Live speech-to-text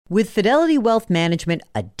With Fidelity Wealth Management,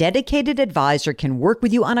 a dedicated advisor can work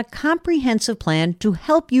with you on a comprehensive plan to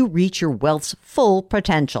help you reach your wealth's full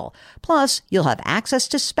potential. Plus, you'll have access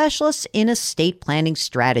to specialists in estate planning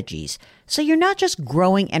strategies. So you're not just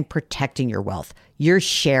growing and protecting your wealth, you're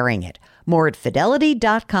sharing it. More at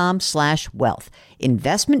fidelity.com/wealth.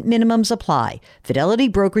 Investment minimums apply. Fidelity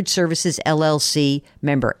Brokerage Services, LLC,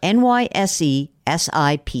 member NYSE,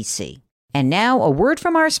 SIPC. And now, a word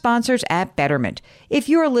from our sponsors at Betterment. If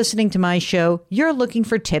you're listening to my show, you're looking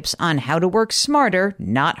for tips on how to work smarter,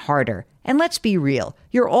 not harder. And let's be real,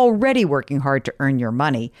 you're already working hard to earn your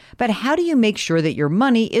money. But how do you make sure that your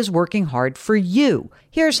money is working hard for you?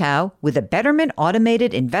 Here's how. With a Betterment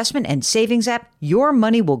automated investment and savings app, your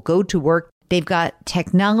money will go to work. They've got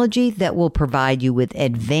technology that will provide you with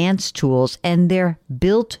advanced tools, and they're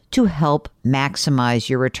built to help maximize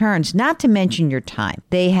your returns, not to mention your time.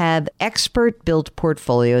 They have expert-built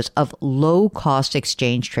portfolios of low-cost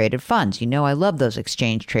exchange-traded funds. You know I love those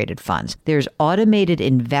exchange-traded funds. There's automated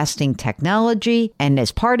investing technology, and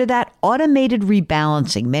as part of that, automated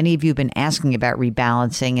rebalancing. Many of you have been asking about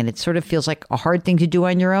rebalancing, and it sort of feels like a hard thing to do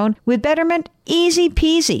on your own. With Betterment, easy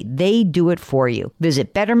peasy. They do it for you.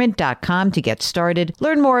 Visit Betterment.com to get started.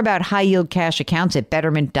 Learn more about high-yield cash accounts at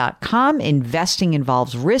Betterment.com. Investing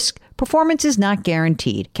involves risk. Performance is not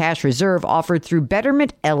guaranteed. Cash reserve offered through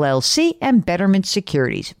Betterment LLC and Betterment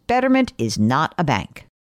Securities. Betterment is not a bank.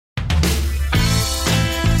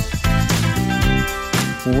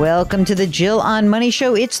 Welcome to the Jill on Money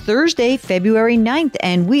Show. It's Thursday, February 9th,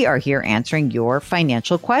 and we are here answering your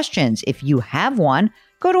financial questions. If you have one,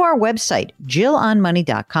 go to our website,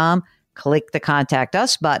 JillOnMoney.com. Click the Contact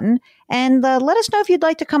Us button and let us know if you'd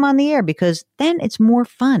like to come on the air, because then it's more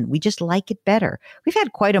fun. We just like it better. We've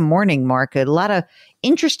had quite a morning, Mark. A lot of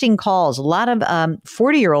interesting calls, a lot of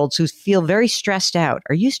 40-year-olds who feel very stressed out.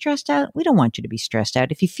 Are you stressed out? We don't want you to be stressed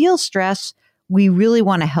out. If you feel stress, we really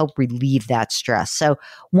want to help relieve that stress. So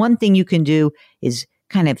one thing you can do is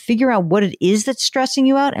kind of figure out what it is that's stressing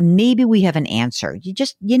you out, and maybe we have an answer.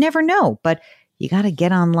 You never know, but you got to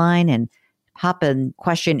get online and hop a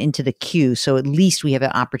question into the queue, so at least we have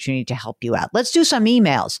an opportunity to help you out. Let's do some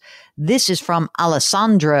emails. This is from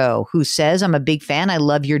Alessandro, who says, I'm a big fan. I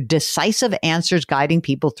love your decisive answers guiding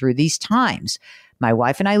people through these times. My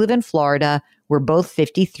wife and I live in Florida. We're both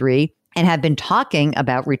 53 and have been talking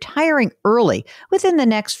about retiring early within the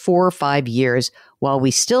next 4 or 5 years while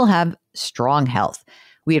we still have strong health.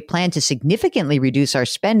 We had planned to significantly reduce our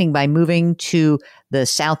spending by moving to the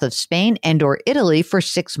south of Spain and or Italy for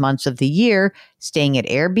 6 months of the year, staying at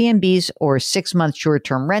Airbnbs or 6-month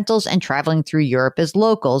short-term rentals and traveling through Europe as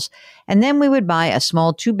locals. And then we would buy a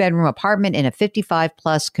small 2-bedroom apartment in a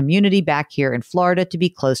 55-plus community back here in Florida to be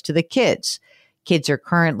close to the kids. Kids are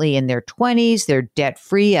currently in their 20s. They're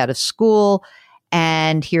debt-free out of school.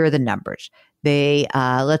 And here are the numbers.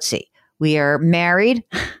 Let's see. We are married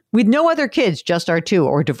with no other kids, just our 2,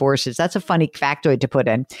 or divorces. That's a funny factoid to put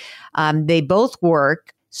in. They both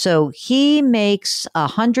work. So he makes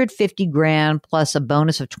 $150,000 plus a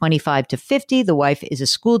bonus of 25 to 50. The wife is a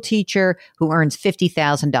school teacher who earns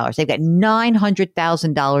 $50,000. They've got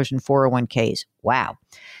 $900,000 in 401ks. Wow.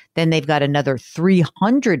 Then they've got another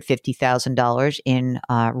 $350,000 in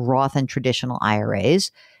Roth and traditional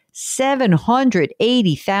IRAs.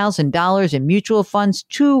 $780,000 in mutual funds,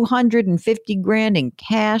 $250,000 in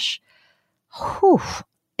cash. Whew.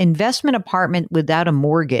 Investment apartment without a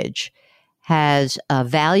mortgage has a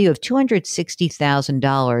value of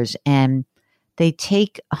 $260,000, and they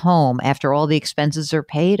take home, after all the expenses are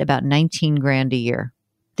paid, about $19,000 a year.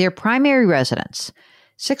 Their primary residence,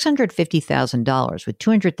 $650,000 with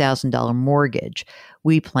 $200,000 mortgage.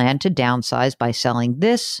 We plan to downsize by selling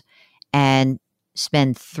this and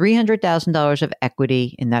spend $300,000 of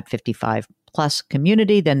equity in that 55 plus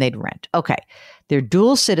community, then they'd rent. Okay. They're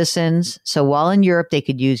dual citizens. So while in Europe, they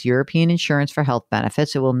could use European insurance for health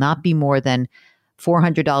benefits. It will not be more than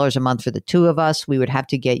 $400 a month for the 2 of us. We would have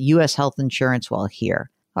to get U.S. health insurance while here.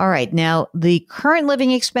 All right. Now, the current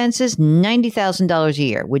living expenses, $90,000 a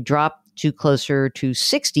year, would drop to closer to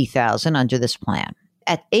 $60,000 under this plan.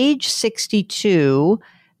 At age 62,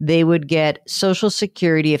 they would get Social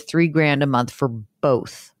Security of $3,000 a month for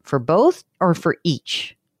both. For both or for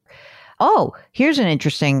each? Oh, here's an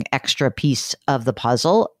interesting extra piece of the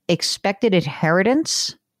puzzle. Expected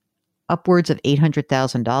inheritance, upwards of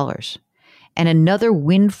 $800,000. And another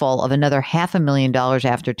windfall of another $500,000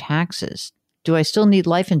 after taxes. Do I still need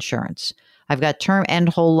life insurance? I've got term and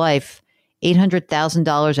whole life,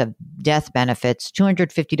 $800,000 of death benefits,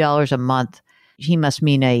 $250 a month. He must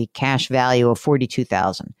mean a cash value of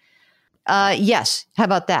 $42,000. Yes. How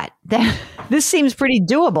about that? This seems pretty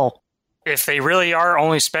doable. If they really are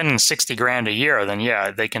only spending 60 grand a year, then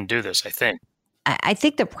yeah, they can do this, I think. I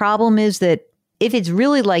think the problem is that if it's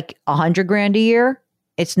really like 100 grand a year,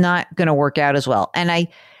 it's not going to work out as well. And I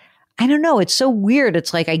don't know. It's so weird.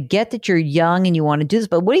 It's like, I get that you're young and you want to do this,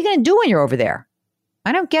 but what are you going to do when you're over there?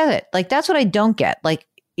 I don't get it. Like, that's what I don't get. Like,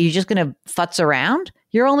 you're just going to futz around?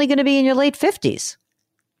 You're only going to be in your late 50s.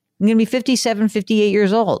 You're going to be 57, 58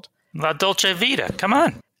 years old. La Dolce Vita. Come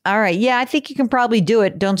on. All right. Yeah, I think you can probably do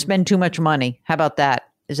it. Don't spend too much money. How about that?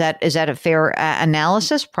 Is that a fair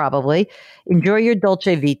analysis? Probably. Enjoy your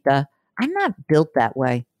Dolce Vita. I'm not built that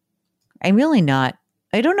way. I'm really not.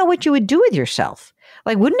 I don't know what you would do with yourself.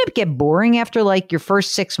 Like, wouldn't it get boring after like your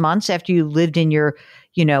first 6 months after you lived in your,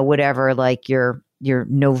 whatever, like your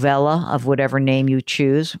novella of whatever name you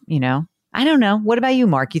choose, I don't know. What about you,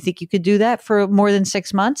 Mark? You think you could do that for more than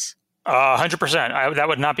 6 months? 100%. That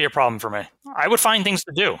would not be a problem for me. I would find things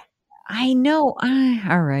to do. I know.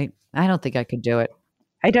 All right. I don't think I could do it.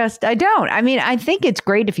 I don't. I mean, I think it's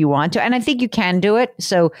great if you want to, and I think you can do it.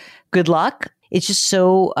 So good luck. It's just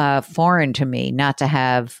so foreign to me not to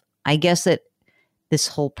have, I guess that this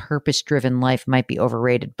whole purpose-driven life might be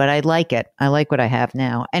overrated, but I like it. I like what I have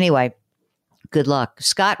now. Anyway, good luck.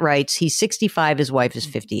 Scott writes, he's 65, his wife is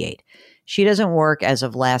 58. She doesn't work as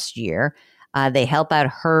of last year. They help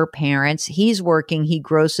out her parents. He's working. He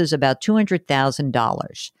grosses about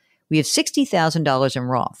 $200,000. We have $60,000 in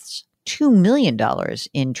Roths, $2 million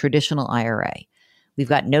in traditional IRA. We've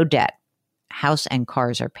got no debt. House and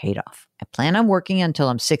cars are paid off. I plan on working until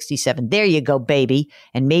I'm 67. There you go, baby.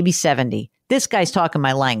 And maybe 70. This guy's talking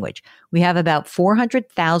my language. We have about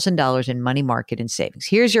 $400,000 in money market and savings.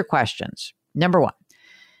 Here's your questions. Number one,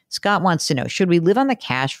 Scott wants to know, should we live on the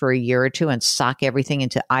cash for a year or two and sock everything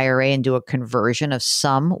into IRA and do a conversion of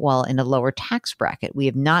some while in a lower tax bracket? We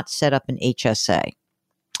have not set up an HSA.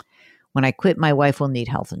 When I quit, my wife will need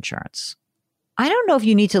health insurance. I don't know if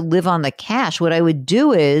you need to live on the cash. What I would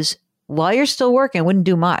do is, while you're still working, I wouldn't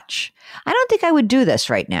do much. I don't think I would do this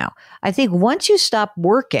right now. I think once you stop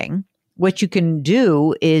working, what you can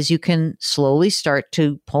do is you can slowly start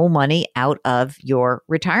to pull money out of your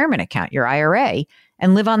retirement account, your IRA,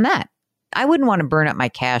 and live on that. I wouldn't want to burn up my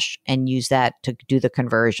cash and use that to do the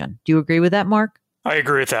conversion. Do you agree with that, Mark? I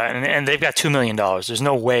agree with that. And they've got $2 million. There's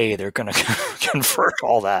no way they're going to convert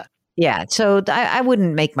all that. Yeah, so I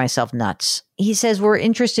wouldn't make myself nuts. He says, we're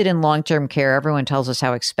interested in long-term care. Everyone tells us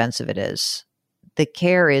how expensive it is. The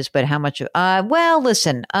care is, but how much? Well,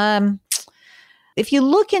 listen, if you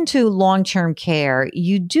look into long-term care,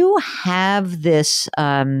 you do have this,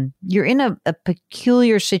 you're in a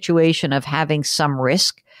peculiar situation of having some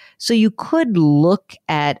risk. So you could look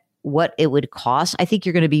at what it would cost. I think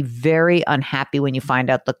you're going to be very unhappy when you find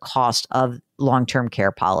out the cost of long-term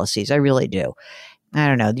care policies. I really do. I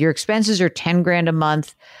don't know. Your expenses are 10 grand a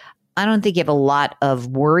month. I don't think you have a lot of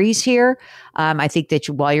worries here. I think that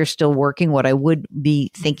while you're still working, what I would be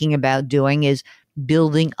thinking about doing is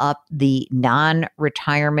building up the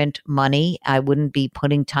non-retirement money. I wouldn't be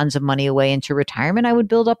putting tons of money away into retirement. I would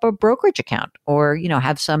build up a brokerage account or,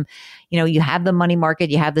 have some, you have the money market,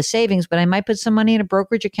 you have the savings, but I might put some money in a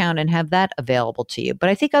brokerage account and have that available to you. But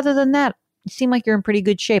I think other than that, you seem like you're in pretty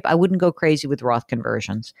good shape. I wouldn't go crazy with Roth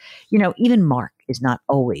conversions. Even Mark is not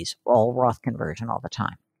always all Roth conversion all the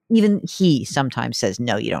time. Even he sometimes says,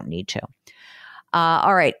 no, you don't need to.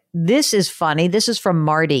 All right. This is funny. This is from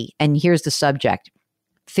Marty. And here's the subject.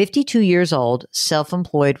 52 years old,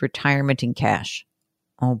 self-employed, retirement in cash.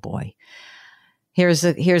 Oh boy. Here's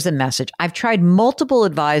the message. I've tried multiple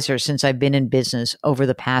advisors since I've been in business over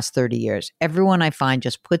the past 30 years. Everyone I find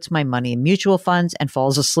just puts my money in mutual funds and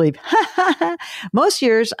falls asleep. Most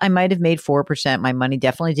years I might have made 4%. My money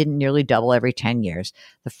definitely didn't nearly double every 10 years.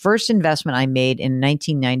 The first investment I made in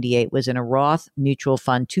 1998 was in a Roth mutual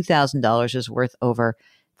fund. $2,000 is worth over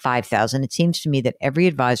 $5,000. It seems to me that every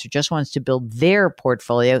advisor just wants to build their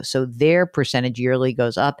portfolio so their percentage yearly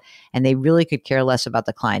goes up and they really could care less about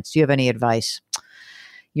the clients. Do you have any advice?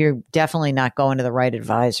 You're definitely not going to the right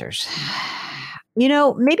advisors. Maybe you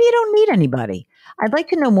don't need anybody. I'd like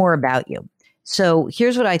to know more about you. So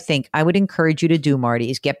here's what I think I would encourage you to do, Marty,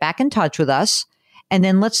 is get back in touch with us and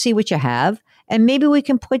then let's see what you have. And maybe we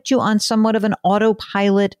can put you on somewhat of an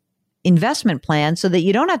autopilot investment plan so that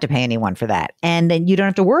you don't have to pay anyone for that. And then you don't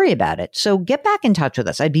have to worry about it. So get back in touch with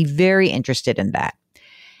us. I'd be very interested in that.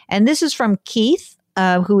 And this is from Keith,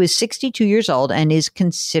 who is 62 years old and is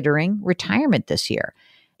considering retirement this year.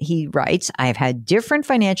 He writes, I've had different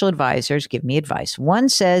financial advisors give me advice. One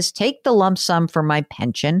says, take the lump sum for my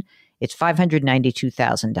pension. It's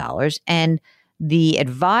 $592,000. And the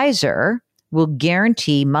advisor will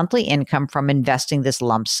guarantee monthly income from investing this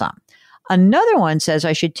lump sum. Another one says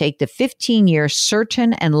I should take the 15-year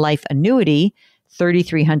certain and life annuity,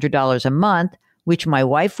 $3,300 a month, which my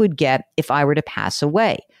wife would get if I were to pass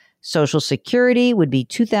away. Social Security would be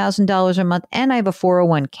 $2,000 a month, and I have a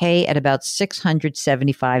 401k at about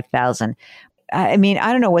 $675,000. I mean,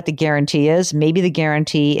 I don't know what the guarantee is. Maybe the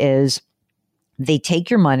guarantee is they take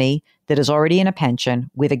your money that is already in a pension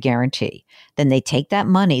with a guarantee. Then they take that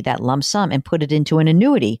money, that lump sum, and put it into an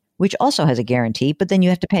annuity, which also has a guarantee, but then you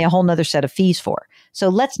have to pay a whole nother set of fees for. So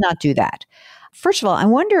let's not do that. First of all, I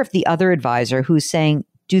wonder if the other advisor who's saying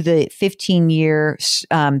do the 15-year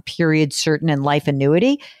period certain and life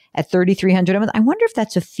annuity at $3,300 a month, I wonder if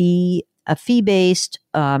that's a fee-based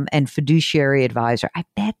and fiduciary advisor. I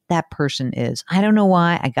bet that person is. I don't know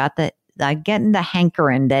why. I get in the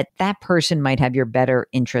hankering that person might have your better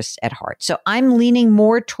interests at heart. So I'm leaning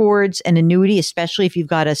more towards an annuity, especially if you've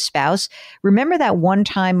got a spouse. Remember that one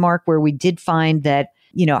time, Mark, where we did find that,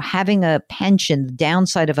 having a pension, the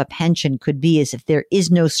downside of a pension could be is if there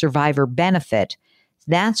is no survivor benefit,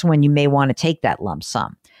 that's when you may want to take that lump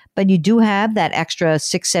sum. But you do have that extra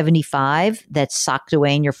 $675 that's socked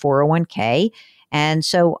away in your 401k. And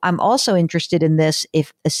so I'm also interested in this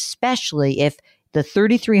especially if the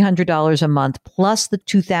 $3,300 a month plus the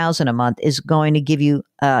 $2,000 a month is going to give you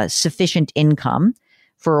sufficient income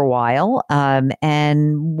for a while,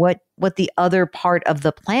 and what the other part of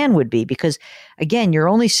the plan would be. Because again, you're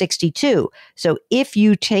only 62. So if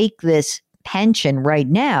you take this pension right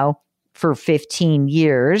now for 15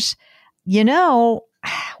 years,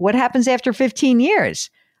 what happens after 15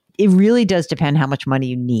 years? It really does depend how much money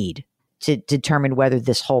you need to determine whether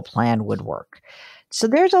this whole plan would work. So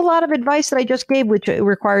there's a lot of advice that I just gave, which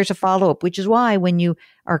requires a follow-up, which is why when you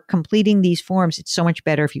are completing these forms, it's so much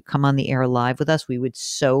better if you come on the air live with us. We would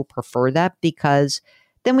so prefer that, because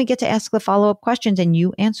then we get to ask the follow-up questions and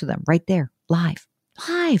you answer them right there, live.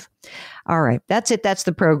 All right. That's it. That's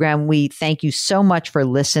the program. We thank you so much for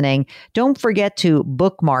listening. Don't forget to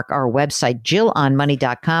bookmark our website,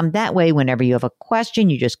 JillOnMoney.com. That way, whenever you have a question,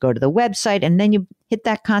 you just go to the website and then you hit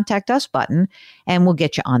that contact us button and we'll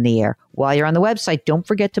get you on the air. While you're on the website, don't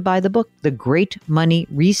forget to buy the book, The Great Money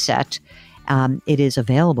Reset. It is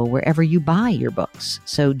available wherever you buy your books.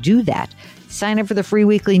 So do that. Sign up for the free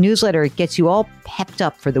weekly newsletter. It gets you all pepped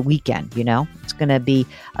up for the weekend. It's going to be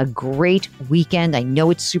a great weekend. I know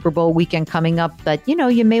it's Super Bowl weekend coming up, but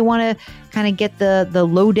you may want to kind of get the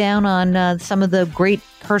lowdown on some of the great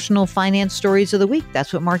personal finance stories of the week.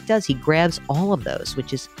 That's what Mark does. He grabs all of those,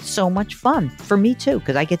 which is so much fun for me too,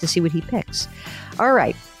 because I get to see what he picks. All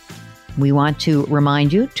right. We want to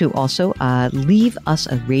remind you to also leave us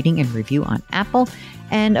a rating and review on Apple.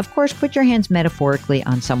 And of course, put your hands metaphorically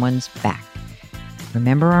on someone's back.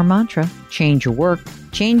 Remember our mantra, change your work,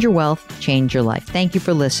 change your wealth, change your life. Thank you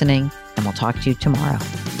for listening, and we'll talk to you tomorrow.